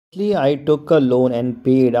Actually, I took a loan and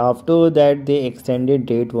paid. After that, they extended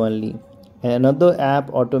date only. And another app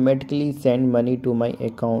automatically sent money to my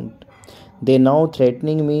account. They now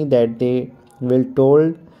threatening me that they will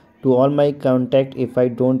told to all my contact if I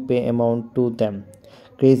don't pay amount to them.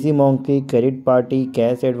 Crazy Monkey, Credit Party,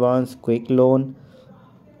 Cash Advance, Quick Loan,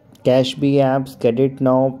 Cash B apps, Credit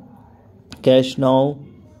Now, Cash Now.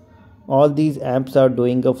 All these apps are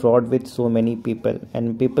doing a fraud with so many people,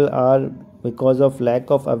 and people are, because of lack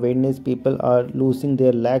of awareness, people are losing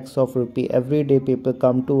their lakhs of rupee every day. People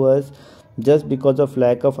come to us just because of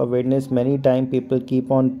lack of awareness. Many time people keep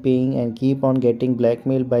on paying and keep on getting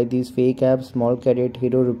blackmailed by these fake apps: Small Credit,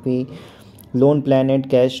 Hero Rupee, Loan Planet,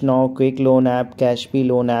 Cash Now, Quick Loan app, Cash P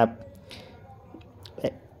Loan app.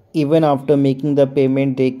 Even after making the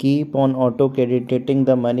payment, they keep on auto crediting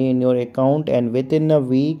the money in your account, and within a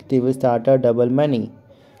week they will start a double money.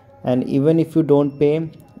 And even if you don't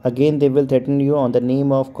pay, again they will threaten you on the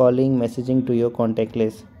name of calling, messaging to your contact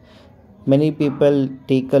list. Many people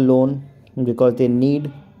take a loan because they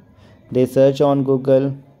need. They search on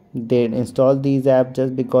Google, they install these apps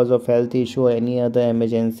just because of health issue or any other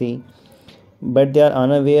emergency, but they are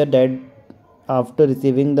unaware that after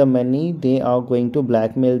receiving the money they are going to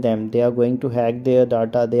blackmail them. They are going to hack their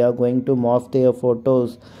data, they are going to morph their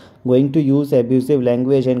photos, going to use abusive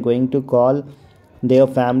language, and going to call their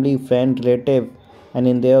family, friend, relative, and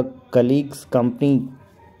in their colleagues company,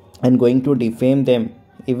 and going to defame them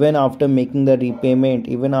even after making the repayment,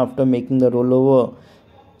 even after making the rollover.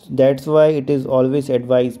 That's why it is always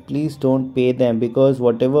advised, please don't pay them, because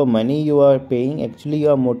whatever money you are paying, actually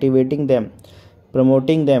you are motivating them,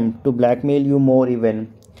 promoting them to blackmail you more.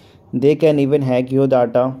 Even they can even hack your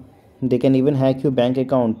data, they can even hack your bank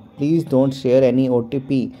account. Please don't share any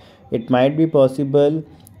OTP. It might be possible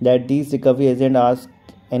that these recovery agent ask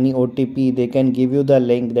any OTP. They can give you the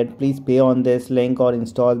link that please pay on this link or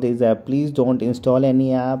install this app. Please don't install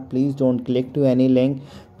any app, please don't click to any link,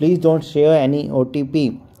 please don't share any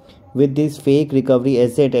OTP with this fake recovery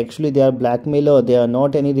agent. Actually they are blackmailer, they are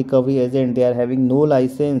not any recovery agent. They are having no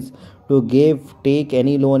license to take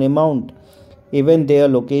any loan amount. Even their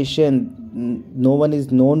location, no one is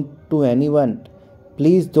known to anyone.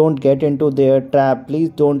 Please don't get into their trap, please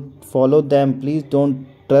don't follow them, please don't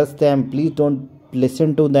trust them, please don't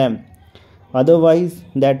listen to them, otherwise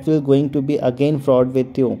that will going to be again fraud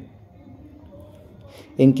with you.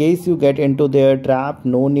 In case you get into their trap,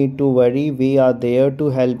 no need to worry, we are there to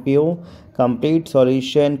help you. Complete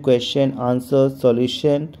solution, question, answer,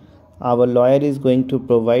 solution, our lawyer is going to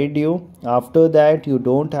provide you. After that you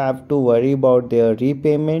don't have to worry about their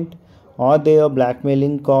repayment or their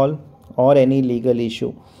blackmailing call or any legal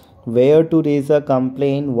issue. Where to raise a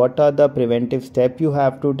complaint, what are the preventive steps you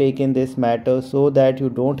have to take in this matter, so that you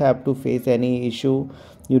don't have to face any issue.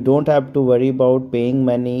 You don't have to worry about paying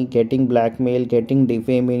money, getting blackmail, getting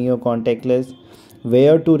defame in your contact list.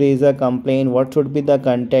 Where to raise a complaint, what should be the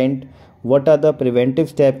content, what are the preventive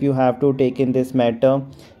steps you have to take in this matter.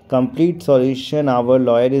 Complete solution our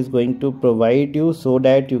lawyer is going to provide you, so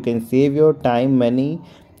that you can save your time, money,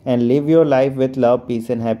 and live your life with love,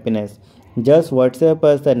 peace and happiness. Just WhatsApp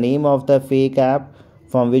us the name of the fake app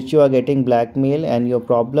from which you are getting blackmail and your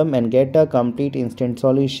problem, and get a complete instant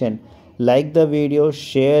solution. Like the video,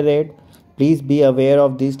 share it. Please be aware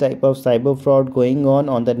of this type of cyber fraud going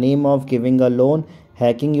on the name of giving a loan,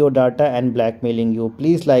 hacking your data and blackmailing you.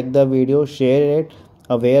 Please like the video, share it,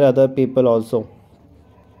 aware other people also.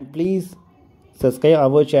 Please subscribe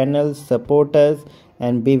our channel, support us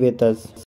and be with us.